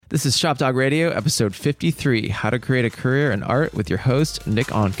This is Shop Talk Radio, episode 53, How to Create a Career in Art with your host, Nick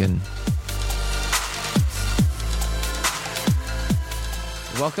Onken.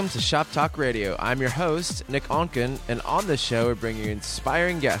 Welcome to Shop Talk Radio. I'm your host, Nick Onken, and on this show, we bring you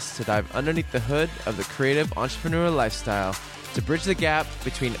inspiring guests to dive underneath the hood of the creative entrepreneur lifestyle to bridge the gap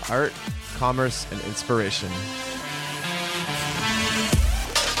between art, commerce, and inspiration.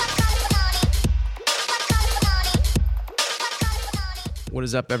 What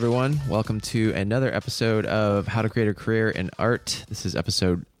is up, everyone? Welcome to another episode of How to Create a Career in Art. This is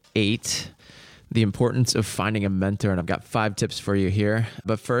episode 8, the importance of finding a mentor, and I've got 5 tips for you here.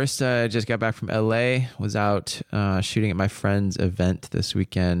 But first, I just got back from LA, was out shooting at my friend's event this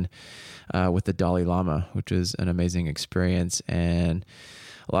weekend with the Dalai Lama, which was an amazing experience and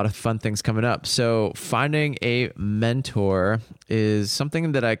a lot of fun things coming up. So finding a mentor is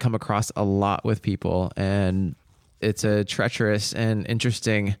something that I come across a lot with people, and it's a treacherous and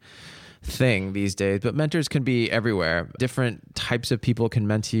interesting thing these days, but mentors can be everywhere. Different types of people can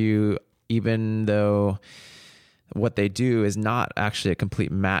mentor you, even though what they do is not actually a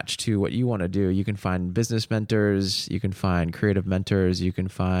complete match to what you want to do. You can find business mentors, you can find creative mentors, you can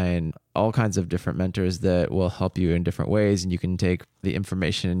find all kinds of different mentors that will help you in different ways, and you can take the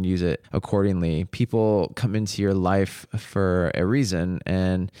information and use it accordingly. People come into your life for a reason,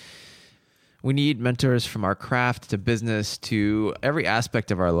 and we need mentors from our craft to business to every aspect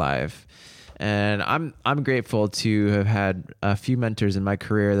of our life. And I'm grateful to have had a few mentors in my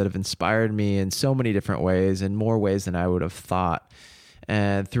career that have inspired me in so many different ways, in more ways than I would have thought.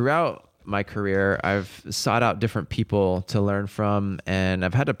 And throughout my career, I've sought out different people to learn from, and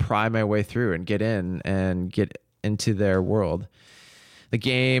I've had to pry my way through and get into their world. The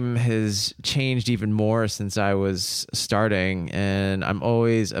game has changed even more since I was starting, and I'm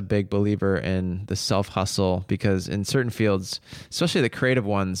always a big believer in the self-hustle because in certain fields, especially the creative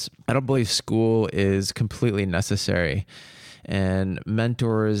ones, I don't believe school is completely necessary. And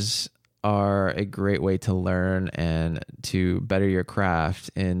mentors are a great way to learn and to better your craft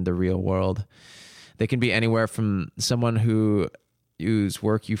in the real world. They can be anywhere from someone whose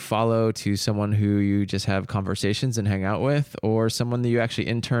work you follow to someone who you just have conversations and hang out with, or someone that you actually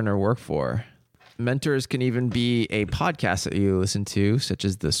intern or work for. Mentors can even be a podcast that you listen to, such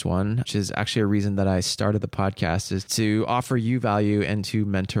as this one, which is actually a reason that I started the podcast, is to offer you value and to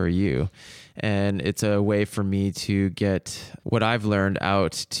mentor you. And it's a way for me to get what I've learned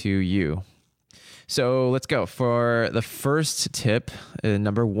out to you. So let's go. For the first tip,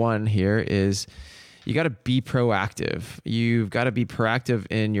 number 1 here is you got to be proactive. You've got to be proactive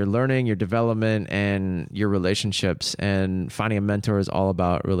in your learning, your development, and your relationships. And finding a mentor is all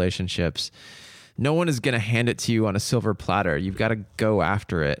about relationships. No one is going to hand it to you on a silver platter. You've got to go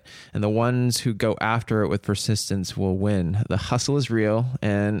after it. And the ones who go after it with persistence will win. The hustle is real.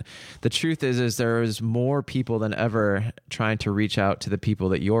 And the truth is there's more people than ever trying to reach out to the people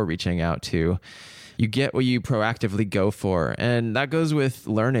that you're reaching out to. You get what you proactively go for. And that goes with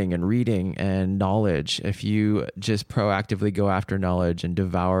learning and reading and knowledge. If you just proactively go after knowledge and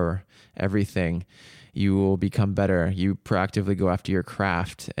devour everything, you will become better. You proactively go after your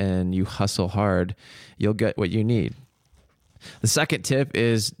craft and you hustle hard, you'll get what you need. The second tip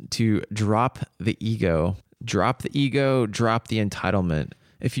is to drop the ego. Drop the ego, drop the entitlement.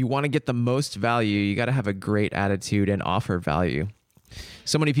 If you want to get the most value, you got to have a great attitude and offer value.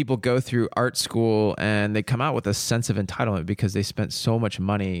 So many people go through art school and they come out with a sense of entitlement because they spent so much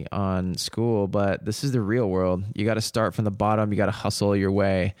money on school, but this is the real world. You got to start from the bottom. You got to hustle your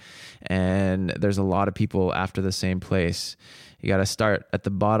way. And there's a lot of people after the same place. You got to start at the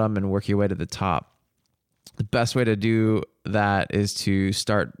bottom and work your way to the top. The best way to do that is to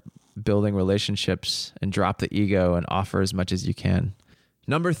start building relationships and drop the ego and offer as much as you can.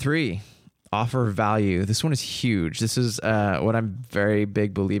 Number 3. Offer value. This one is huge. This is what I'm very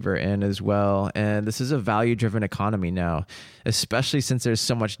big believer in as well. And this is a value-driven economy now, especially since there's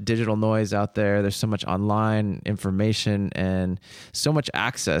so much digital noise out there. There's so much online information and so much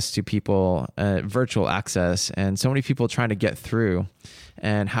access to people, virtual access, and so many people trying to get through.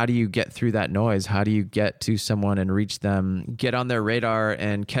 And how do you get through that noise? How do you get to someone and reach them, get on their radar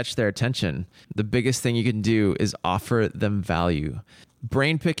and catch their attention? The biggest thing you can do is offer them value.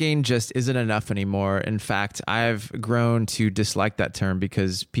 Brain picking just isn't enough anymore. In fact, I've grown to dislike that term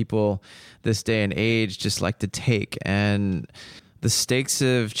because people this day and age just like to take, and the stakes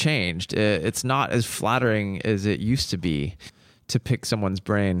have changed. It's not as flattering as it used to be. to pick someone's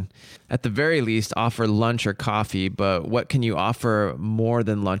brain. At the very least, offer lunch or coffee, but what can you offer more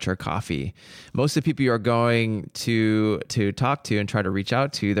than lunch or coffee? Most of the people you are going to talk to and try to reach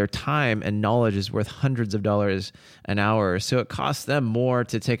out to, their time and knowledge is worth hundreds of dollars an hour. So it costs them more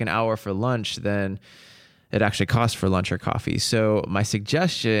to take an hour for lunch than it actually costs for lunch or coffee. So my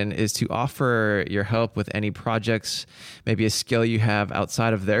suggestion is to offer your help with any projects, maybe a skill you have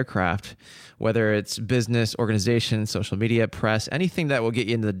outside of their craft, whether it's business, organization, social media, press, anything that will get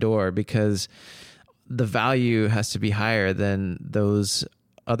you in the door, because the value has to be higher than those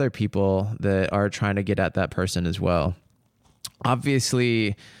other people that are trying to get at that person as well.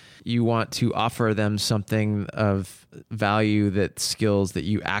 Obviously, you want to offer them something of value, that skills that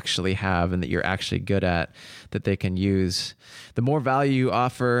you actually have and that you're actually good at, that they can use. The more value you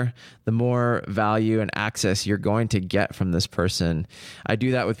offer, the more value and access you're going to get from this person. I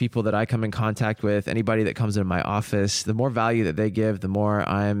do that with people that I come in contact with, anybody that comes into my office. The more value that they give, the more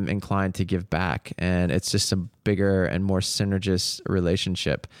I'm inclined to give back. And it's just a bigger and more synergist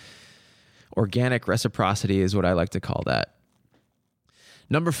relationship. Organic reciprocity is what I like to call that.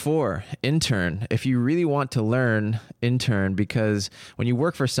 Number 4, intern. If you really want to learn, intern, because when you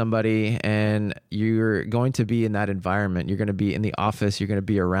work for somebody and you're going to be in that environment, you're going to be in the office, you're going to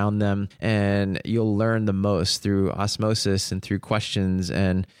be around them, and you'll learn the most through osmosis and through questions,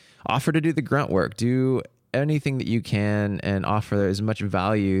 and offer to do the grunt work. Do anything that you can and offer as much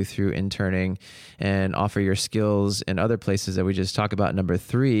value through interning, and offer your skills in other places that we just talked about. Number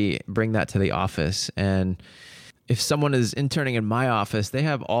 3, bring that to the office. And if someone is interning in my office, they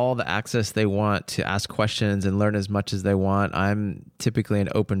have all the access they want to ask questions and learn as much as they want. I'm typically an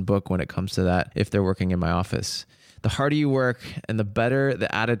open book when it comes to that if they're working in my office. The harder you work and the better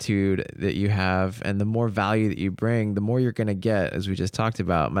the attitude that you have and the more value that you bring, the more you're going to get, as we just talked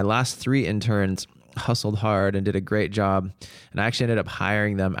about. My last 3 interns hustled hard and did a great job, and I actually ended up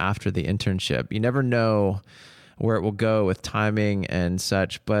hiring them after the internship. You never know where it will go with timing and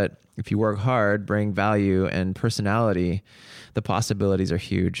such, but if you work hard, bring value and personality, the possibilities are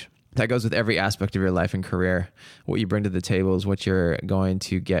huge. That goes with every aspect of your life and career. What you bring to the table is what you're going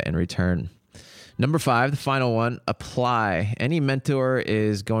to get in return. Number 5, the final one, apply. Any mentor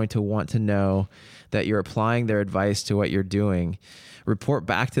is going to want to know that you're applying their advice to what you're doing. Report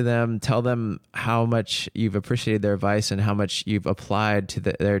back to them, tell them how much you've appreciated their advice and how much you've applied to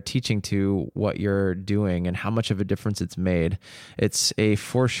their teaching to what you're doing and how much of a difference it's made. It's a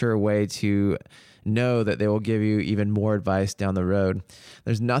for sure way to know that they will give you even more advice down the road.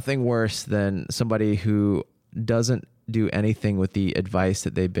 There's nothing worse than somebody who doesn't do anything with the advice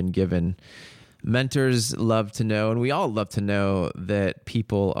that they've been given. Mentors love to know, and we all love to know, that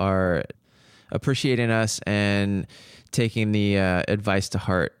people are appreciating us and taking the advice to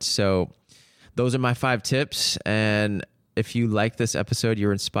heart. So those are my 5 tips. And if you like this episode,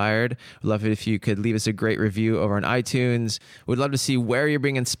 you're inspired, we'd love it if you could leave us a great review over on iTunes. We'd love to see where you're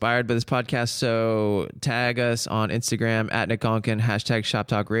being inspired by this podcast. So tag us on Instagram at Nick Onken, hashtag Shop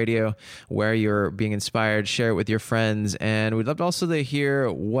Talk Radio, where you're being inspired. Share it with your friends. And we'd love also to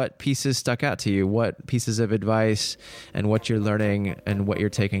hear what pieces stuck out to you, what pieces of advice and what you're learning and what you're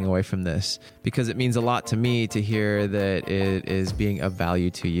taking away from this, because it means a lot to me to hear that it is being of value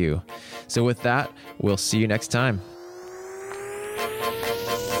to you. So with that, we'll see you next time.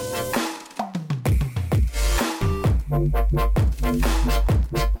 Thank you.